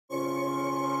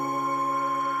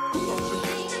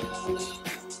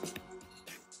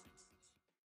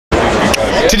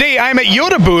Today I'm at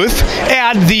Yodabooth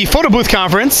at the Photo Booth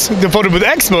Conference, the Photo Booth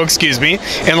Expo, excuse me,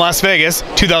 in Las Vegas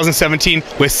 2017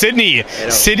 with Sydney.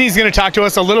 Sydney's going to talk to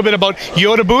us a little bit about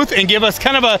Yodabooth and give us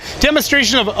kind of a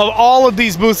demonstration of all of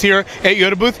these booths here at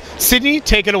Yodabooth. Sydney,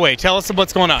 take it away. Tell us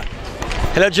what's going on.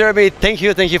 Hello Jeremy, thank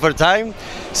you for the time.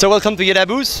 So welcome to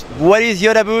Yodabooth. What is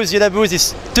Yodabooth? Yodabooth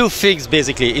is two things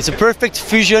basically. It's a perfect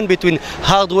fusion between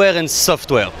hardware and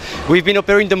software. We've been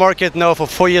operating the market now for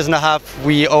 4 years and a half.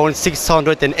 We own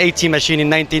 680 machines in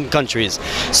 19 countries.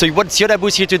 So what's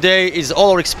Yodabooth here today is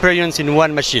all our experience in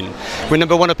one machine. We're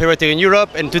 #1 operator in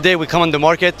Europe, and today we come on the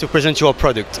market to present you our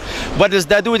product. What does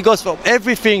that do? It goes from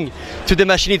everything to the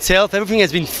machine itself. Everything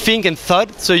has been think and thought.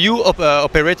 So you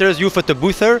operators, you photo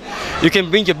boother, you can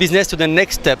bring your business to the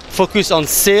next step. Focus on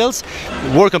sales,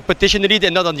 work on potential lead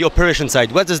and not on the operation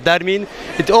side. What does that mean?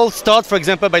 It all starts, for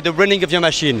example, by the running of your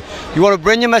machine. You want to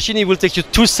run your machine, it will take you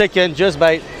 2 seconds just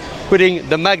by putting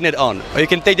the magnet on. Or you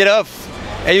can take it off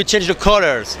and you change the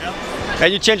colors.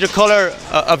 And you change the color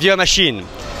of your machine.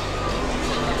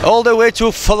 All the way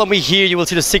to follow me here, you will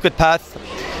see the secret path.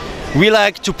 We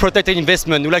like to protect the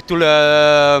investment. We like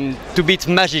to beat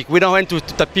magic. We don't want to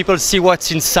that people see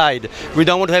what's inside. We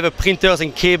don't want to have printers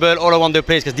and cable all around the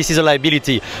place because this is a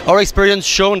liability. Our experience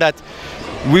shown that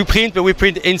we print, but we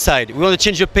print inside. We want to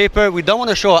change the paper. We don't want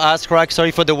to show our ass crack,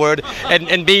 sorry for the word,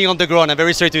 and being on the ground. I'm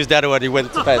very sorry to use that word, it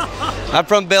went too fast. I'm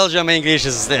from Belgium, my English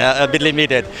is a bit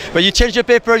limited. But you change the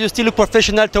paper, you still look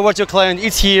professional towards your client.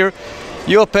 It's here.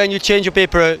 You open, you change your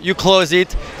paper, you close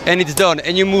it, and it's done,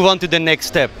 and you move on to the next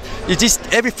step. It is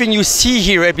everything you see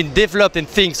here has been developed and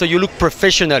things, so you look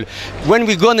professional. When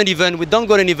we go on an event, we don't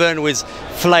go on an event with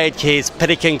flight case,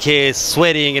 pelican case,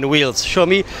 sweating, and wheels. Show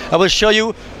me. I will show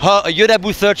you how a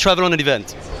Yodaboother travel on an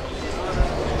event.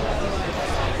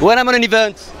 When I'm on an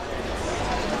event,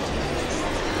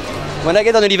 when I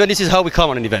get on an event, this is how we come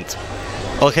on an event.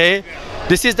 Okay?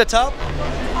 This is the top.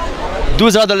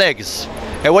 Those are the legs.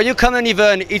 And when you come on an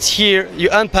event, it's here, you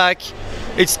unpack,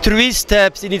 it's 3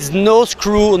 steps, it needs no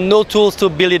screw, no tools to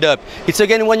build it up. It's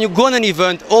again, when you go on an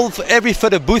event, every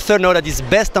photo boother knows that his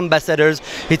best ambassadors,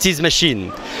 it's his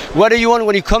machine. What do you want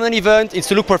when you come on an event? It's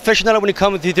to look professional when you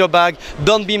come with your bag.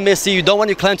 Don't be messy, you don't want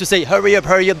your client to say, hurry up,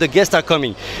 the guests are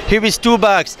coming. Here is 2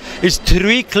 bags, it's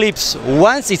 3 clips.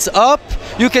 Once it's up,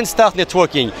 you can start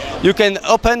networking. You can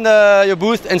open your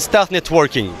booth and start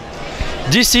networking.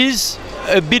 This is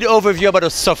a bit overview about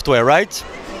the software, right?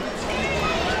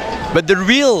 But the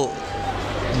real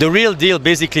deal,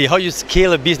 basically, how you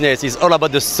scale a business is all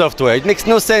about the software. It makes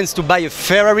no sense to buy a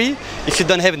Ferrari if you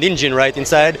don't have an engine right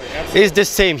inside. It's the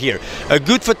same here. A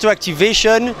good photo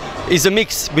activation is a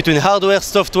mix between hardware,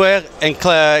 software,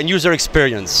 and user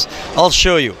experience. I'll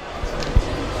show you.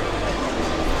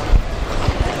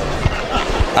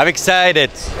 I'm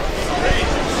excited.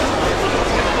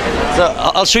 So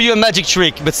I'll show you a magic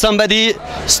trick, but somebody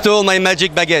stole my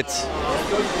magic baguette.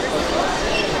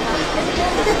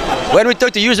 When we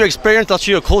talk to user experience, I'll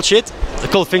show you a cool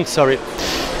thing, sorry.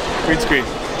 Green screen.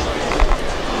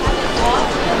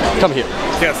 Come here.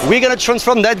 Yes. We're gonna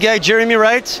transform that guy, Jeremy,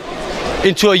 right,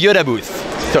 into a Yodabooth.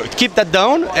 So keep that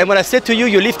down, and when I say to you,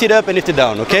 you lift it up and lift it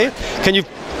down, okay? Can you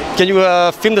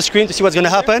film the screen to see what's gonna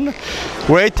happen?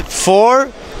 Wait,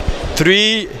 4,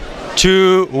 3,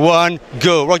 2, 1,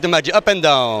 go. Rock the magic, up and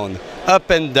down, up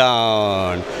and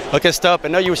down. Okay, stop,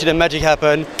 and now you will see the magic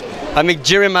happen. I make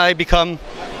Jeremiah become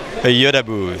a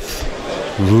Yodabooth.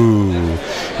 Ooh,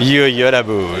 you're a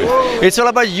Yodabooth. It's all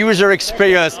about user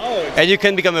experience, and you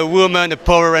can become a woman, a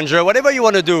Power Ranger, whatever you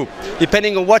want to do,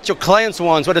 depending on what your clients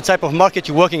want, what the type of market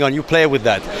you're working on, you play with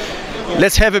that.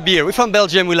 Let's have a beer. We're from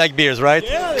Belgium, we like beers, right?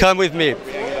 Yeah, come with me.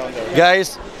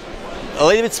 Guys, a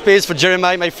little bit space for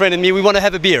Jeremiah, my friend, and me. We want to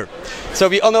have a beer. So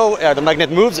we all know the magnet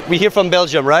moves. We're here from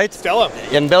Belgium, right? Stella.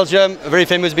 In Belgium, a very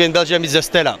famous beer in Belgium is the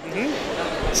Stella.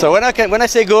 So when I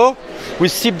say go, we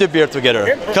sip the beer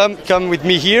together. Come with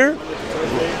me here.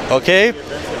 Okay.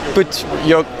 Put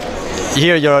your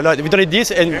we don't need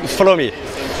this, and follow me.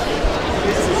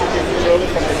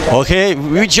 Okay,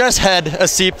 we just had a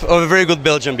sip of a very good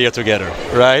Belgian beer together,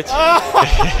 right?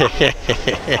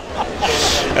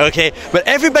 Okay, but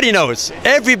everybody knows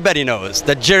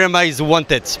that Jeremiah is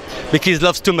wanted because he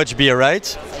loves too much beer,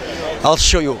 right? I'll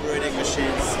show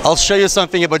you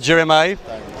something about Jeremiah.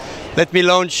 Let me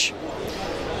launch,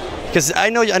 because I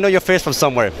know your face from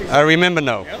somewhere. I remember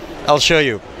now. I'll show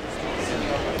you.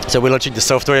 So we're launching the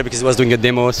software because he was doing a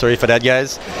demo. Sorry for that,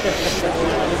 guys.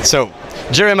 So,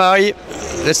 Jeremiah,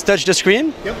 let's touch the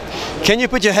screen. Yep. Can you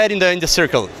put your head in the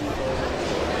circle?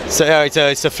 So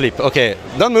it's a flip. Okay,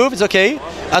 don't move. It's okay.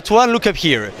 At 1, look up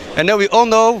here. And now we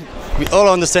all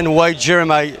understand why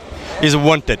Jeremiah is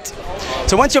wanted.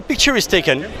 So once your picture is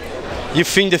taken, you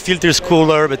think the filter is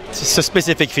cooler, but it's a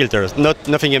specific filter,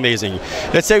 nothing amazing.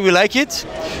 Let's say we like it,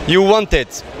 you want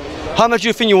it. How much do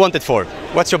you think you want it for?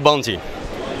 What's your bounty?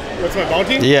 What's my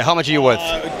bounty? Yeah, how much are you worth?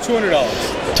 $200.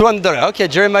 $200. Okay,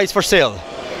 Jeremiah is for sale.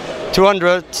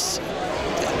 $200.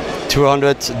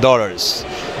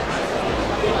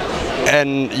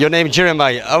 And your name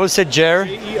Jeremiah. I will say Jer.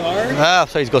 J-E-R. Ah,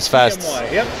 so it goes fast. E-M-Y.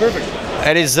 Yep, perfect.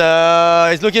 And he's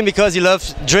looking because he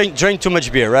loves drink too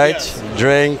much beer, right? Yes.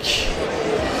 Drink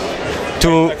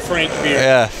too. Like Frank beer.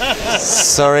 Yeah.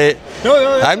 Sorry.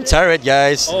 No, I'm tired,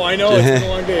 guys. Oh, I know. It's been a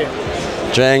long day.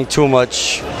 Drank too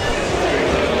much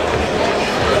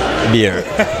beer.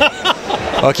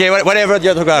 Okay, whatever the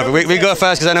autograph. We go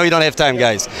fast because I know you don't have time,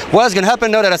 guys. What's going to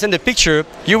happen now that I send the picture,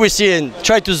 you will see, and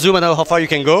try to zoom and know how far you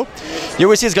can go. You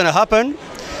will see it's going to happen.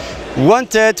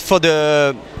 Wanted for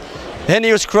the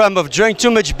Henius crumb of drank too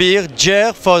much beer,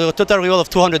 Jer for the total reward of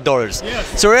 $200.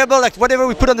 Yes. So we're able, like whatever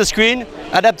we put on the screen,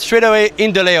 adapt straight away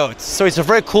in the layout. So it's a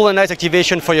very cool and nice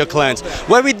activation for your clients.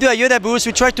 What we do at Yodabooths,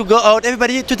 we try to go out,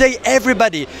 everybody,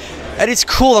 and it's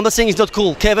cool, I'm not saying it's not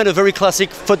cool. Kevin, a very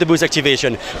classic photo booth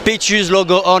activation. Pictures,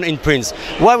 logo on in prints.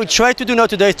 What we try to do now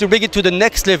today is to bring it to the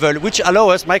next level, which allow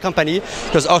us, my company,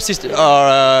 because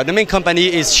the main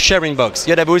company is Sharingbox.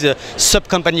 Yodabooth is a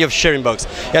sub-company of Sharingbox.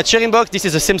 At Sharingbox, this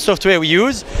is the same software we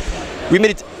use. We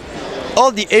made it all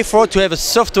the effort to have a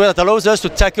software that allows us to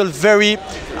tackle very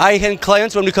high-end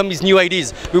clients when we come with new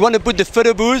ideas. We want to put the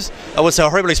photo booth, that was a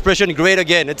horrible expression, great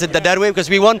again. It's that way because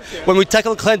we want, when we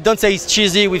tackle clients, don't say it's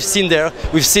cheesy, we've seen that,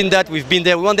 we've been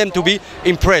there. We want them to be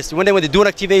impressed. We want them when they do an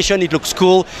activation, it looks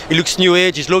cool, it looks new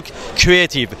age, it looks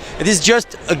creative. It is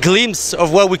just a glimpse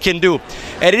of what we can do.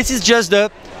 And this is just the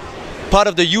part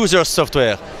of the user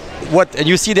software. And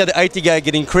you see that the IT guy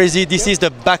getting crazy, this is the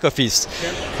back office.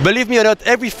 Believe me or not,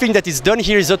 everything that is done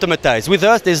here is automatized. With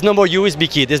us, there's no more USB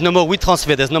key, there's no more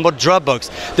WeTransfer, there's no more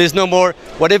Dropbox, there's no more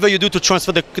whatever you do to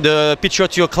transfer the picture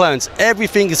to your clients.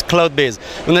 Everything is cloud-based.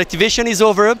 When the activation is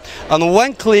over, on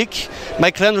one click,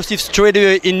 my client receives straight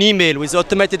away an email with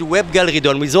automated web gallery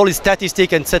done, with all his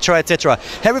statistics, etc., etc.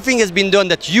 Everything has been done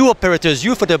that you operators,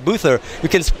 you photo boother, you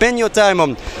can spend your time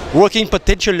on working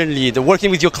potentially, working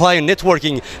with your client,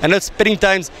 networking, and not spending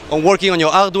time on working on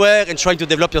your hardware and trying to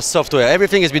develop your software.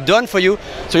 Everything has been done for you,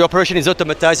 so your operation is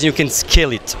automatized and you can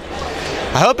scale it.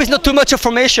 I hope it's not too much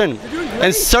information.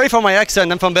 And sorry for my accent,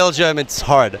 I'm from Belgium, it's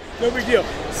hard. No big deal.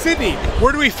 Sydney,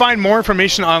 where do we find more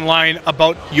information online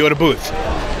about Yodabooth?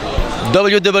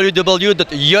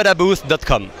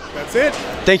 www.yodabooth.com. That's it.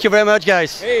 Thank you very much,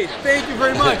 guys. Hey, thank you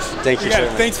very much. Thank you.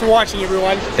 Thanks for watching,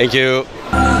 everyone. Thank you.